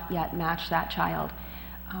have not yet matched that child.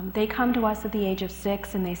 They come to us at the age of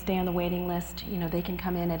 6 and they stay on the waiting list. They can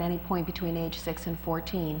come in at any point between age 6 and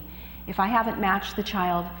 14. If I haven't matched the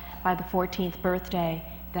child by the 14th birthday,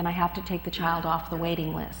 then I have to take the child off the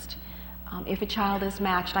waiting list. If a child is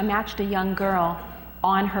matched, I matched a young girl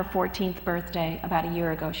on her 14th birthday about a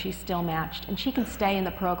year ago. She's still matched, and she can stay in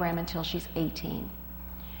the program until she's 18.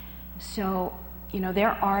 So,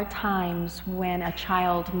 there are times when a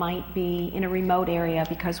child might be in a remote area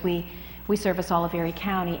because we service all of Erie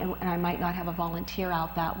County, and I might not have a volunteer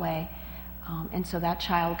out that way. And so that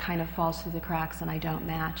child kind of falls through the cracks and I don't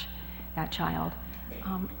match that child.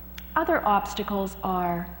 Other obstacles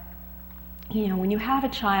are, when you have a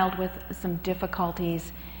child with some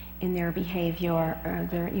difficulties in their behavior or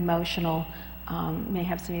their emotional, may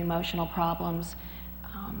have some emotional problems,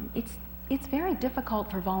 it's very difficult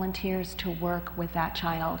for volunteers to work with that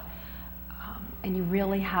child. And you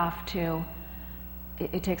really have to,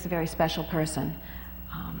 it takes a very special person.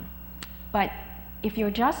 But if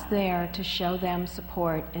you're just there to show them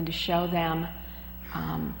support and to show them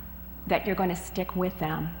that you're going to stick with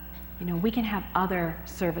them, we can have other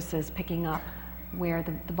services picking up where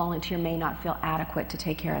the volunteer may not feel adequate to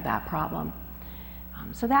take care of that problem.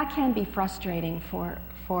 So that can be frustrating for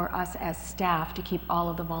us as staff to keep all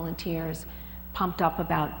of the volunteers pumped up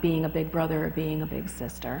about being a big brother or being a big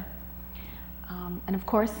sister. And of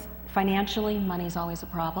course, financially, money's always a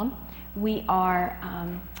problem. We are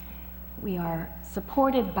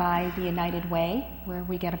supported by the United Way, where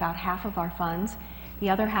we get about half of our funds. The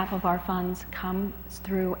other half of our funds comes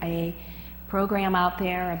through a program out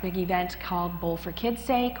there, a big event called Bowl for Kids'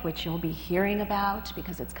 Sake, which you'll be hearing about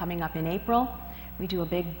because it's coming up in April. We do a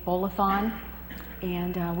big bowl-a-thon,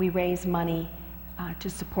 and we raise money to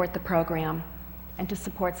support the program and to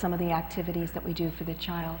support some of the activities that we do for the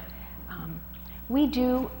child.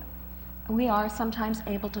 We are sometimes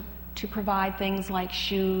able to provide things like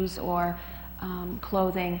shoes or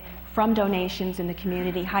clothing from donations in the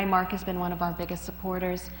community. Highmark has been one of our biggest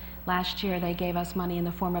supporters. Last year they gave us money in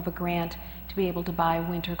the form of a grant to be able to buy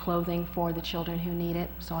winter clothing for the children who need it.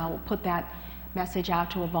 So I will put that message out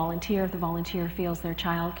to a volunteer. If the volunteer feels their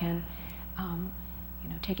child can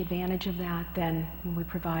take advantage of that, then we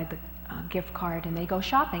provide the gift card and they go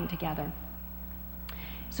shopping together.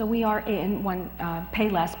 So we are in one,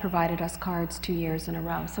 Payless provided us cards 2 years in a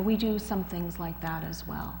row. So we do some things like that as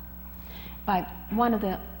well. But one of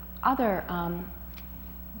the other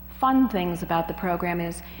fun things about the program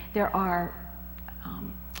is there are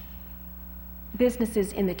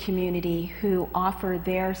businesses in the community who offer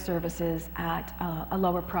their services at a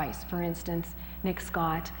lower price. For instance, Nick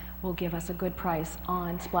Scott will give us a good price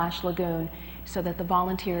on Splash Lagoon so that the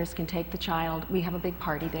volunteers can take the child. We have a big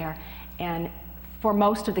party there, and for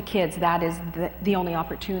most of the kids, that is the only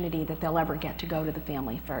opportunity that they'll ever get to go to the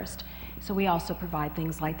Family First. So we also provide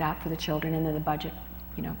things like that for the children, and then the budget,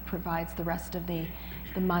 provides the rest of the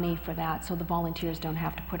money for that, so the volunteers don't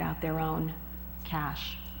have to put out their own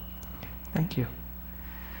cash. Thank you.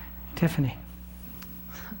 Tiffany.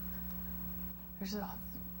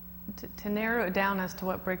 To narrow it down as to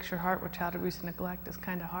what breaks your heart with child abuse and neglect is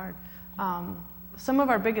kind of hard. Some of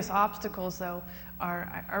our biggest obstacles, though,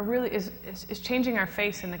 are really is changing our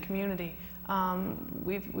face in the community.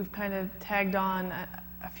 We've kind of tagged on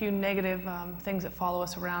a few negative things that follow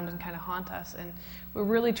us around and kind of haunt us. And we're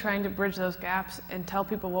really trying to bridge those gaps and tell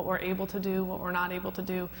people what we're able to do, what we're not able to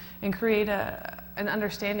do, and create an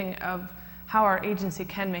understanding of how our agency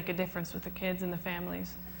can make a difference with the kids and the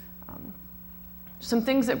families. Some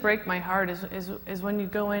things that break my heart is when you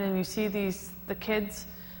go in and you see the kids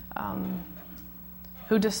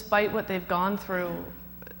who, despite what they've gone through,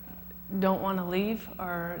 don't want to leave,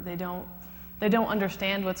 or they don't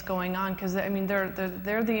understand what's going on, because I mean they're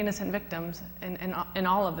the innocent victims in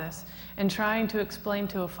all of this, and trying to explain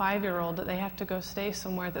to a 5-year-old that they have to go stay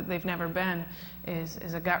somewhere that they've never been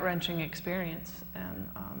is a gut-wrenching experience. And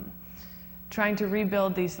trying to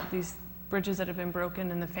rebuild these bridges that have been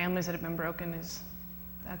broken and the families that have been broken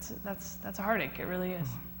that's a heartache. It really is.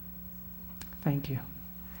 Thank you.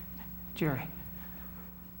 Jerry.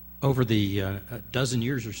 Over the dozen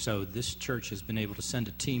years or so, this church has been able to send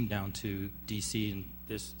a team down to D.C. in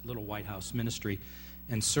this little White House ministry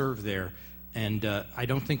and serve there. And I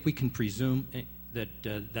don't think we can presume that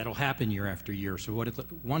that'll happen year after year. So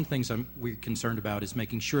one thing we're concerned about is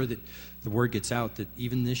making sure that the word gets out that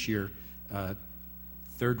even this year,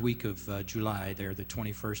 third week of July, there, the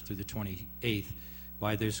 21st through the 28th,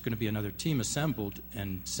 why there's going to be another team assembled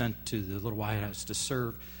and sent to the little White House to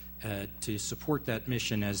serve, to support that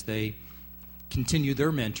mission as they continue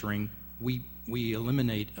their mentoring. We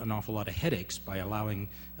eliminate an awful lot of headaches by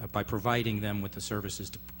by providing them with the services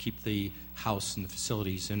to keep the house and the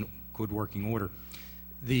facilities in good working order.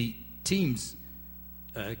 The teams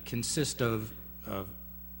consist of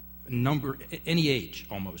number, any age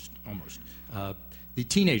almost. The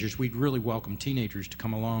teenagers, we'd really welcome teenagers to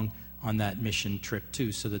come along on that mission trip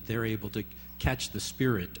too, so that they're able to catch the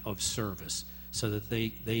spirit of service, so that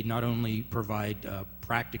they not only provide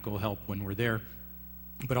practical help when we're there,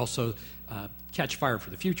 but also catch fire for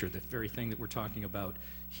the future. The very thing that we're talking about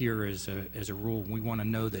here as a rule. We want to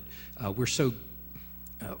know that we're so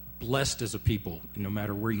blessed as a people, no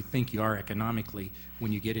matter where you think you are economically,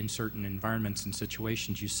 when you get in certain environments and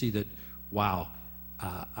situations, you see that, wow,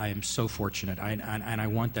 I am so fortunate, and I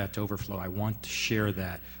want that to overflow. I want to share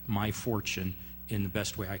that, my fortune, in the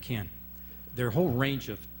best way I can. There are a whole range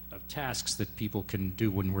of tasks that people can do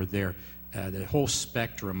when we're there. The whole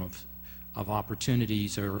spectrum of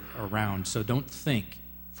opportunities are around. So don't think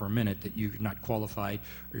for a minute that you're not qualified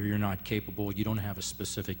or you're not capable. You don't have a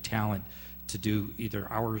specific talent to do either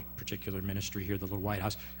our particular ministry here, the Little White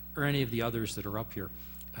House, or any of the others that are up here.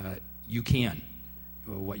 You can.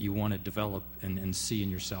 What you want to develop and see in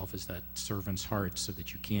yourself is that servant's heart, so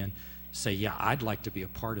that you can say, yeah, I'd like to be a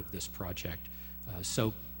part of this project.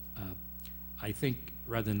 So I think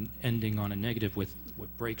rather than ending on a negative with what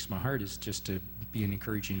breaks my heart is just to be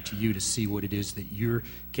encouraging to you to see what it is that you're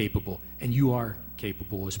capable, and you are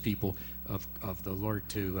capable as people of the Lord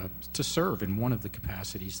to serve in one of the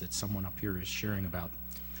capacities that someone up here is sharing about.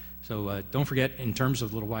 So don't forget, in terms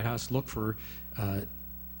of Little White House, look for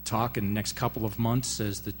talk in the next couple of months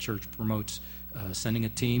as the church promotes sending a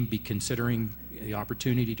team. Be considering the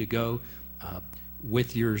opportunity to go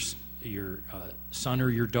with your son or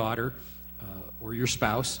your daughter or your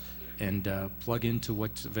spouse, and plug into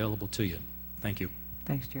what's available to you. Thank you.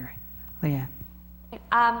 Thanks, Jerry. Leanne.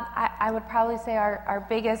 I would probably say our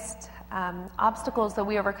biggest obstacles that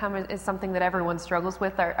we overcome is something that everyone struggles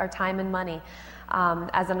with, our time and money.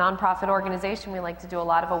 As a nonprofit organization, we like to do a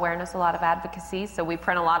lot of awareness, a lot of advocacy, so we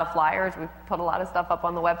print a lot of flyers, we put a lot of stuff up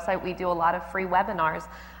on the website, we do a lot of free webinars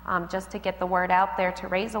just to get the word out there, to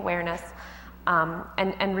raise awareness,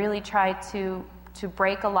 and really try to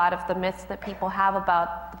break a lot of the myths that people have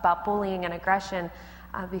about bullying and aggression.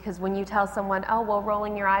 Because when you tell someone, oh, well,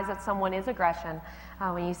 rolling your eyes at someone is aggression.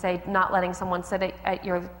 When you say not letting someone sit at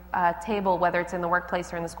your table, whether it's in the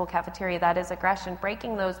workplace or in the school cafeteria, that is aggression.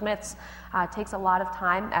 Breaking those myths takes a lot of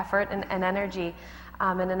time, effort, and energy.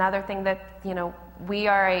 And another thing that, we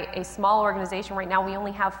are a small organization right now. We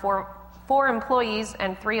only have four employees,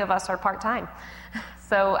 and 3 of us are part-time.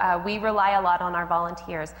 So we rely a lot on our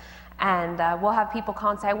volunteers. And we'll have people call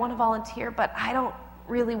and say, I want to volunteer, but I don't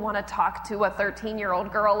really want to talk to a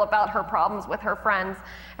 13-year-old girl about her problems with her friends.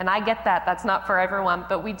 And I get that. That's not for everyone.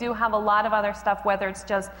 But we do have a lot of other stuff, whether it's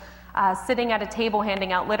just sitting at a table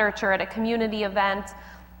handing out literature at a community event.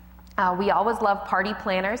 We always love party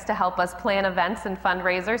planners to help us plan events and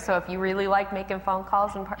fundraisers. So if you really like making phone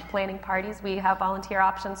calls and planning parties, we have volunteer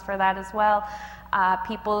options for that as well.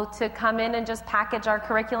 People to come in and just package our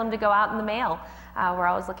curriculum to go out in the mail. We're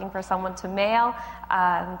always looking for someone to mail.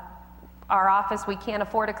 our office, we can't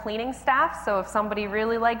afford a cleaning staff, so if somebody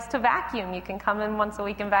really likes to vacuum, you can come in once a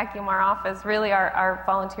week and vacuum our office. Really, our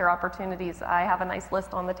volunteer opportunities, I have a nice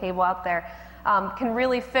list on the table out there, can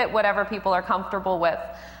really fit whatever people are comfortable with.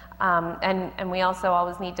 And we also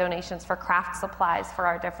always need donations for craft supplies for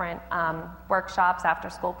our different workshops,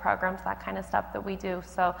 after-school programs, that kind of stuff that we do.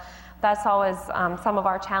 So that's always some of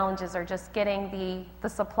our challenges, are just getting the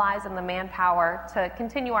supplies and the manpower to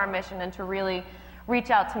continue our mission and to really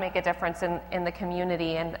reach out to make a difference in the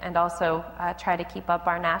community, and also try to keep up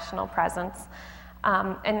our national presence.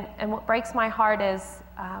 And what breaks my heart is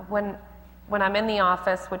when I'm in the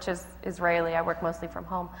office, which is Israeli, I work mostly from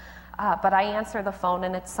home, but I answer the phone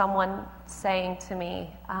and it's someone saying to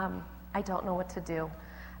me, I don't know what to do.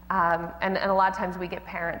 And a lot of times we get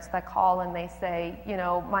parents that call and they say, you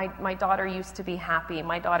know, my daughter used to be happy,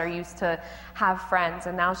 my daughter used to have friends,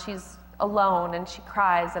 and now she's alone and she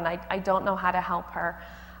cries and I don't know how to help her.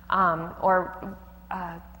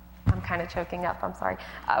 I'm kind of choking up, I'm sorry.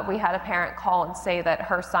 We had a parent call and say that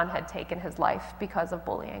her son had taken his life because of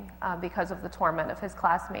bullying, because of the torment of his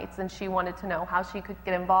classmates, and she wanted to know how she could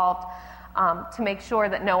get involved to make sure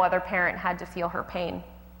that no other parent had to feel her pain.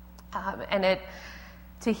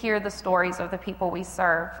 To hear the stories of the people we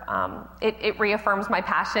serve, it reaffirms my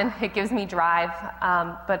passion, it gives me drive,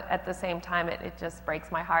 but at the same time it just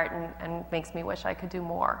breaks my heart and makes me wish I could do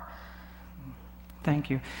more.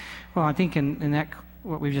 Thank you. Well, I think in that,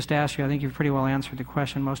 what we've just asked you, I think you've pretty well answered the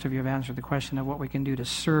question. Most of you have answered the question of what we can do to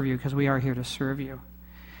serve you, because we are here to serve you.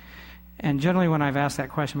 And generally when I've asked that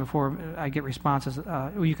question before, I get responses,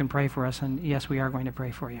 well, you can pray for us, and yes, we are going to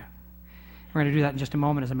pray for you. We're going to do that in just a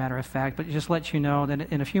moment, as a matter of fact, but just let you know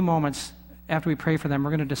that in a few moments, after we pray for them, we're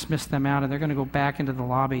going to dismiss them out, and they're going to go back into the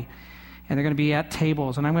lobby, and they're going to be at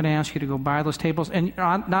tables, and I'm going to ask you to go by those tables. And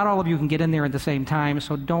not all of you can get in there at the same time,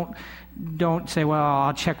 so don't say, well,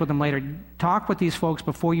 I'll check with them later. Talk with these folks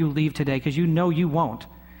before you leave today, because you know you won't.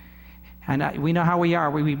 And we know how we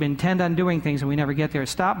are. We intend on doing things, and we never get there.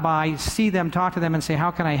 Stop by, see them, talk to them, and say,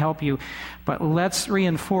 how can I help you? But let's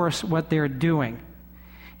reinforce what they're doing.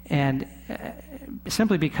 And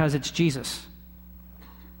simply because it's Jesus.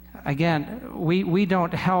 Again, we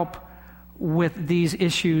don't help with these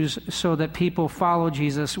issues so that people follow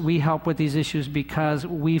Jesus. We help with these issues because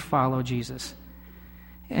we follow Jesus.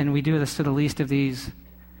 And we do this to the least of these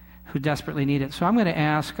who desperately need it. So I'm going to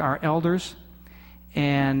ask our elders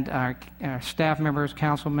and our staff members,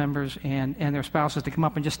 council members, and their spouses to come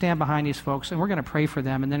up and just stand behind these folks, and we're going to pray for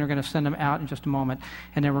them, and then we're going to send them out in just a moment,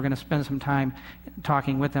 and then we're going to spend some time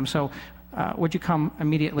talking with them. So would you come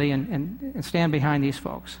immediately and stand behind these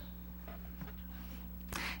folks?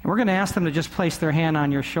 And we're going to ask them to just place their hand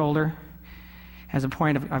on your shoulder as a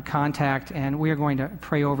point of contact, and we are going to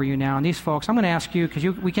pray over you now. And these folks, I'm going to ask you, because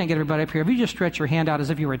we can't get everybody up here, if you just stretch your hand out as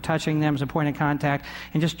if you were touching them as a point of contact,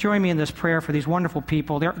 and just join me in this prayer for these wonderful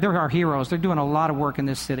people. They're our heroes. They're doing a lot of work in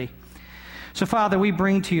this city. So, Father, we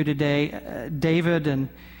bring to you today David and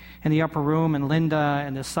the upper room, and Linda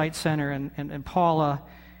and the site center, and Paula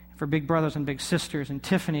for Big Brothers and Big Sisters, and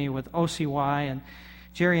Tiffany with OCY, and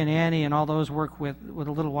Jerry and Annie and all those work with the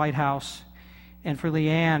Little White House, and for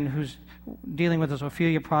Leanne, who's dealing with this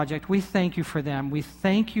Ophelia project. We thank you for them. We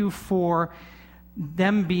thank you for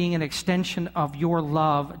them being an extension of your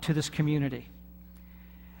love to this community.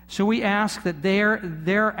 So we ask that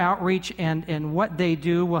their outreach and what they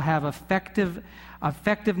do will have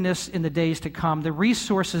effectiveness in the days to come. The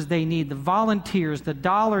resources they need, the volunteers, the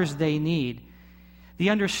dollars they need,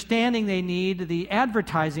 the understanding they need, the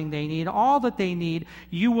advertising they need, all that they need,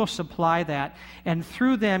 you will supply that. And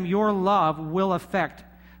through them, your love will affect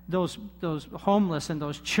those homeless and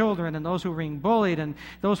those children and those who are being bullied and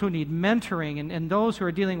those who need mentoring and those who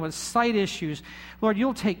are dealing with sight issues. Lord,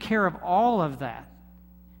 you'll take care of all of that.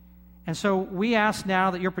 And so we ask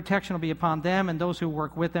now that your protection will be upon them and those who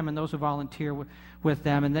work with them and those who volunteer with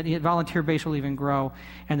them, and that the volunteer base will even grow,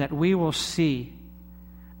 and that we will see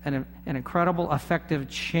an incredible, effective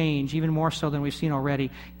change, even more so than we've seen already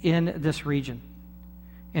in this region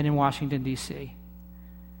and in Washington, D.C.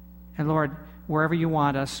 And Lord, wherever you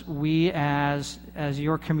want us, we as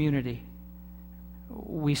your community,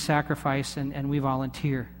 we sacrifice and we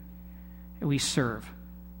volunteer. We serve.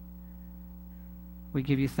 We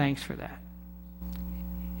give you thanks for that.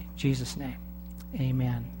 In Jesus' name,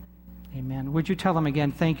 amen. Amen. Would you tell them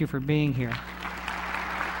again, thank you for being here.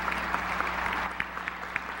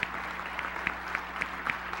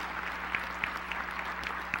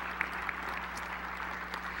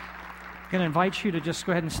 I'm going to invite you to just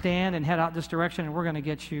go ahead and stand and head out this direction, and we're going to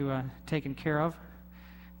get you taken care of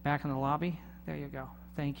back in the lobby. There you go.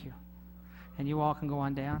 Thank you. And you all can go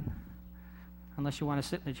on down, unless you want to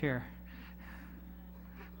sit in the chair.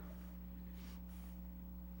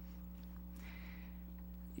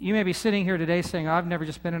 You may be sitting here today saying, I've never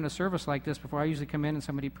just been in a service like this before. I usually come in and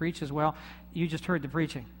somebody preaches. Well, you just heard the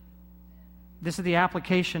preaching. This is the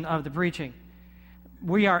application of the preaching.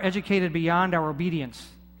 We are educated beyond our obedience.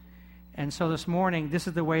 And so this morning, this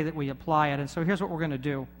is the way that we apply it. And so here's what we're going to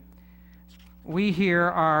do. We here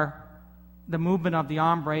are the movement of the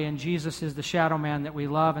hombre, and Jesus is the shadow man that we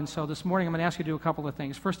love. And so this morning, I'm going to ask you to do a couple of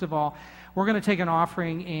things. First of all, we're going to take an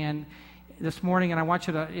offering, and this morning, and I want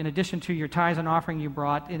you to, in addition to your tithes and offering you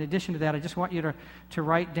brought, in addition to that, I just want you to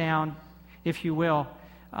write down, if you will,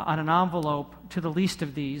 on an envelope to the least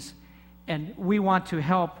of these. And we want to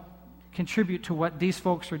help contribute to what these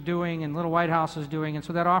folks are doing and Little White House is doing, and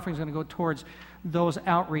so that offering is going to go towards those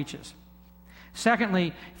outreaches.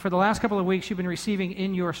 Secondly, for the last couple of weeks, you've been receiving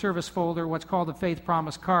in your service folder what's called the Faith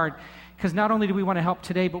Promise Card, because not only do we want to help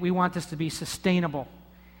today, but we want this to be sustainable.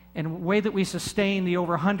 And the way that we sustain the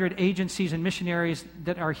over 100 agencies and missionaries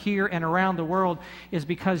that are here and around the world is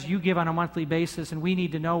because you give on a monthly basis, and we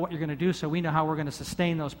need to know what you're going to do so we know how we're going to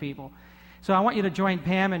sustain those people. So I want you to join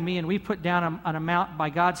Pam and me, and we put down an amount, by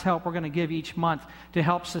God's help, we're going to give each month to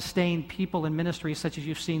help sustain people in ministries such as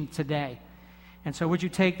you've seen today. And so would you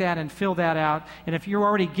take that and fill that out? And if you're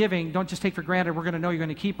already giving, don't just take for granted we're going to know you're going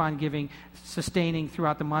to keep on giving, sustaining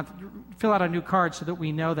throughout the month. Fill out a new card so that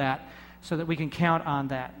we know that, so that we can count on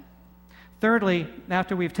that. Thirdly,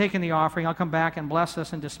 after we've taken the offering, I'll come back and bless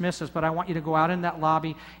us and dismiss us, but I want you to go out in that lobby,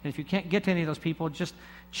 and if you can't get to any of those people, just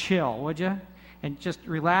chill, would you? And just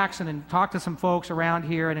relax and then talk to some folks around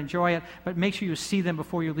here and enjoy it, but make sure you see them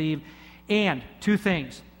before you leave. And two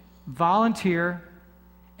things: volunteer,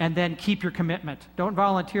 and then keep your commitment. Don't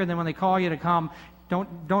volunteer, and then when they call you to come,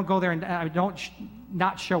 don't go there and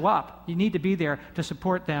not show up. You need to be there to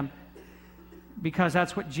support them, because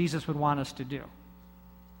that's what Jesus would want us to do.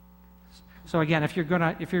 So again, if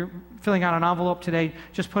you're filling out an envelope today,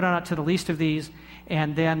 just put on it to the least of these,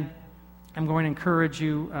 and then I'm going to encourage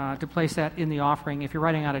you to place that in the offering. If you're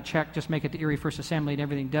writing out a check, just make it to Erie First Assembly, and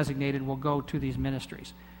everything designated will go to these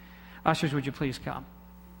ministries. Ushers, would you please come?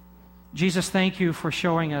 Jesus, thank you for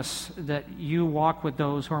showing us that you walk with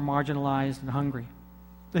those who are marginalized and hungry.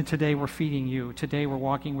 And today we're feeding you. Today we're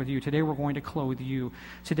walking with you. Today we're going to clothe you.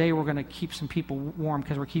 Today we're going to keep some people warm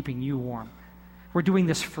because we're keeping you warm. We're doing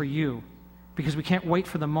this for you because we can't wait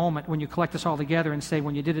for the moment when you collect us all together and say,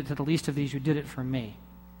 when you did it to the least of these, you did it for me.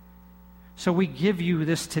 So we give you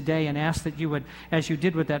this today and ask that you would, as you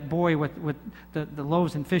did with that boy with the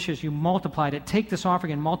loaves and fishes, you multiplied it. Take this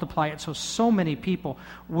offering and multiply it so many people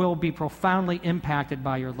will be profoundly impacted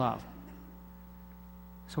by your love.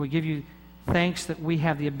 So we give you thanks that we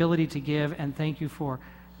have the ability to give, and thank you for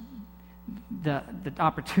the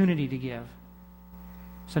opportunity to give.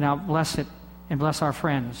 So now bless it and bless our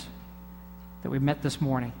friends that we met this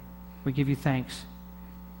morning. We give you thanks.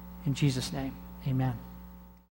 In Jesus' name, amen.